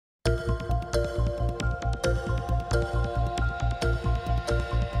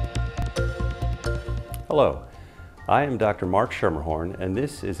Hello, I am Dr. Mark Schermerhorn, and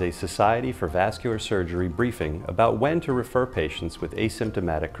this is a Society for Vascular Surgery briefing about when to refer patients with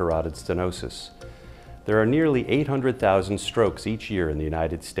asymptomatic carotid stenosis. There are nearly 800,000 strokes each year in the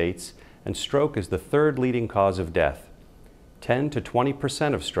United States, and stroke is the third leading cause of death. 10 to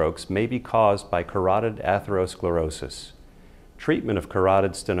 20% of strokes may be caused by carotid atherosclerosis. Treatment of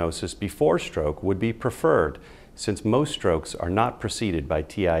carotid stenosis before stroke would be preferred, since most strokes are not preceded by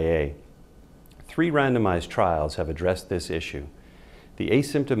TIA. 3 randomized trials have addressed this issue: the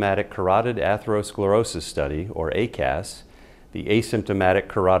Asymptomatic Carotid Atherosclerosis Study, or ACAS, the Asymptomatic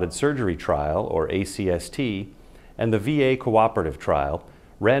Carotid Surgery Trial, or ACST, and the VA Cooperative Trial,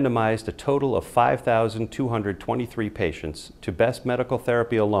 randomized a total of 5,223 patients to best medical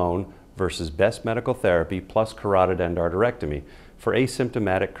therapy alone versus best medical therapy plus carotid endarterectomy for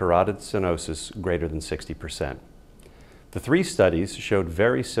asymptomatic carotid stenosis greater than 60%. The 3 studies showed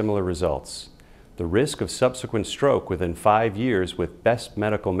very similar results. The risk of subsequent stroke within 5 years with best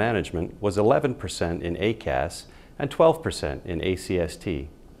medical management was 11% in ACAS and 12% in ACST.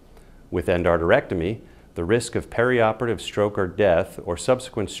 With endarterectomy, the risk of perioperative stroke or death or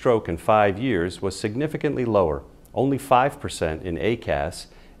subsequent stroke in 5 years was significantly lower, only 5% in ACAS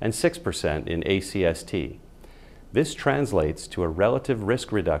and 6% in ACST. This translates to a relative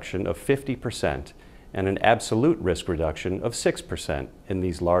risk reduction of 50% and an absolute risk reduction of 6% in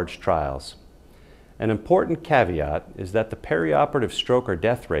these large trials. An important caveat is that the perioperative stroke or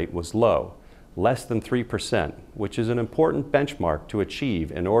death rate was low, less than 3%, which is an important benchmark to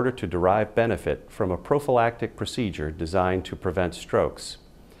achieve in order to derive benefit from a prophylactic procedure designed to prevent strokes.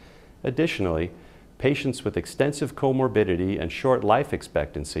 Additionally, patients with extensive comorbidity and short life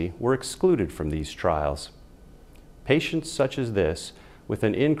expectancy were excluded from these trials. Patients such as this, with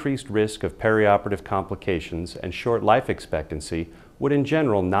an increased risk of perioperative complications and short life expectancy, would in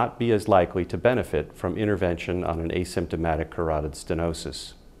general not be as likely to benefit from intervention on an asymptomatic carotid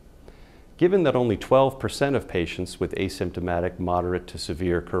stenosis. Given that only 12% of patients with asymptomatic moderate to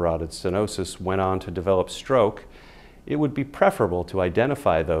severe carotid stenosis went on to develop stroke, it would be preferable to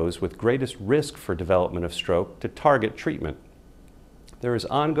identify those with greatest risk for development of stroke to target treatment. There is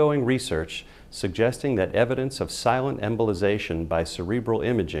ongoing research suggesting that evidence of silent embolization by cerebral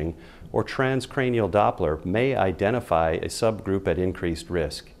imaging or transcranial Doppler may identify a subgroup at increased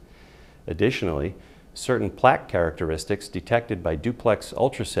risk. Additionally, certain plaque characteristics detected by duplex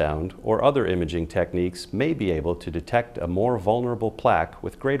ultrasound or other imaging techniques may be able to detect a more vulnerable plaque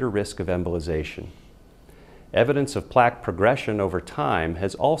with greater risk of embolization. Evidence of plaque progression over time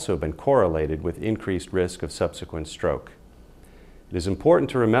has also been correlated with increased risk of subsequent stroke. It is important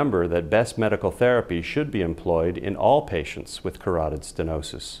to remember that best medical therapy should be employed in all patients with carotid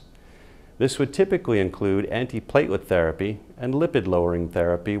stenosis. This would typically include antiplatelet therapy and lipid-lowering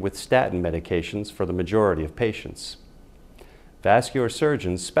therapy with statin medications for the majority of patients. Vascular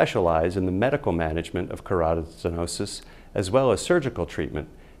surgeons specialize in the medical management of carotid stenosis as well as surgical treatment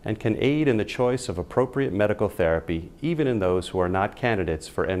and can aid in the choice of appropriate medical therapy even in those who are not candidates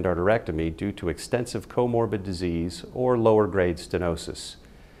for endarterectomy due to extensive comorbid disease or lower-grade stenosis.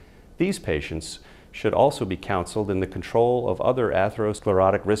 These patients should also be counseled in the control of other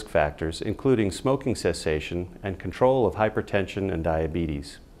atherosclerotic risk factors, including smoking cessation and control of hypertension and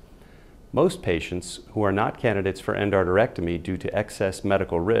diabetes. Most patients who are not candidates for endarterectomy due to excess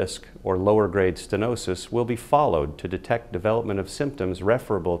medical risk or lower-grade stenosis will be followed to detect development of symptoms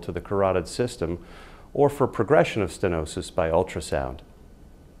referable to the carotid system or for progression of stenosis by ultrasound.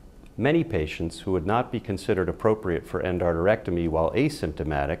 Many patients who would not be considered appropriate for endarterectomy while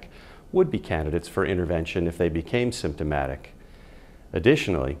asymptomatic would be candidates for intervention if they became symptomatic.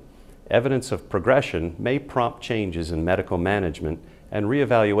 Additionally, evidence of progression may prompt changes in medical management and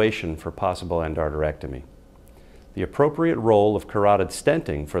reevaluation for possible endarterectomy. The appropriate role of carotid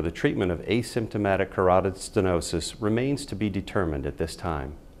stenting for the treatment of asymptomatic carotid stenosis remains to be determined at this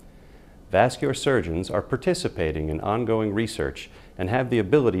time. Vascular surgeons are participating in ongoing research and have the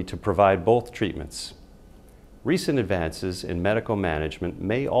ability to provide both treatments. Recent advances in medical management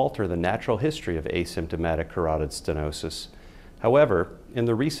may alter the natural history of asymptomatic carotid stenosis. However, in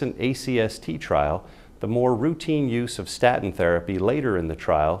the recent ACST trial, the more routine use of statin therapy later in the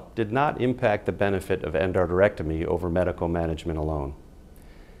trial did not impact the benefit of endarterectomy over medical management alone.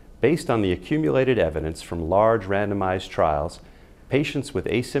 Based on the accumulated evidence from large randomized trials, patients with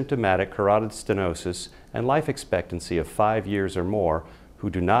asymptomatic carotid stenosis and life expectancy of 5 years or more who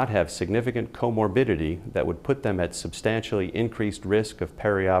do not have significant comorbidity that would put them at substantially increased risk of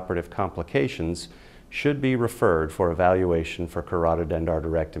perioperative complications should be referred for evaluation for carotid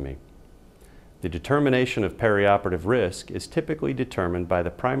endarterectomy. The determination of perioperative risk is typically determined by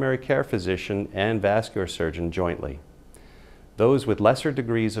the primary care physician and vascular surgeon jointly. Those with lesser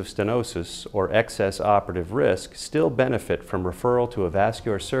degrees of stenosis or excess operative risk still benefit from referral to a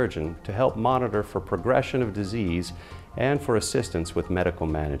vascular surgeon to help monitor for progression of disease and for assistance with medical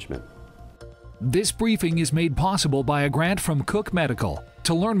management. This briefing is made possible by a grant from Cook Medical.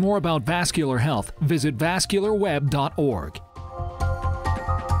 To learn more about vascular health, visit vascularweb.org.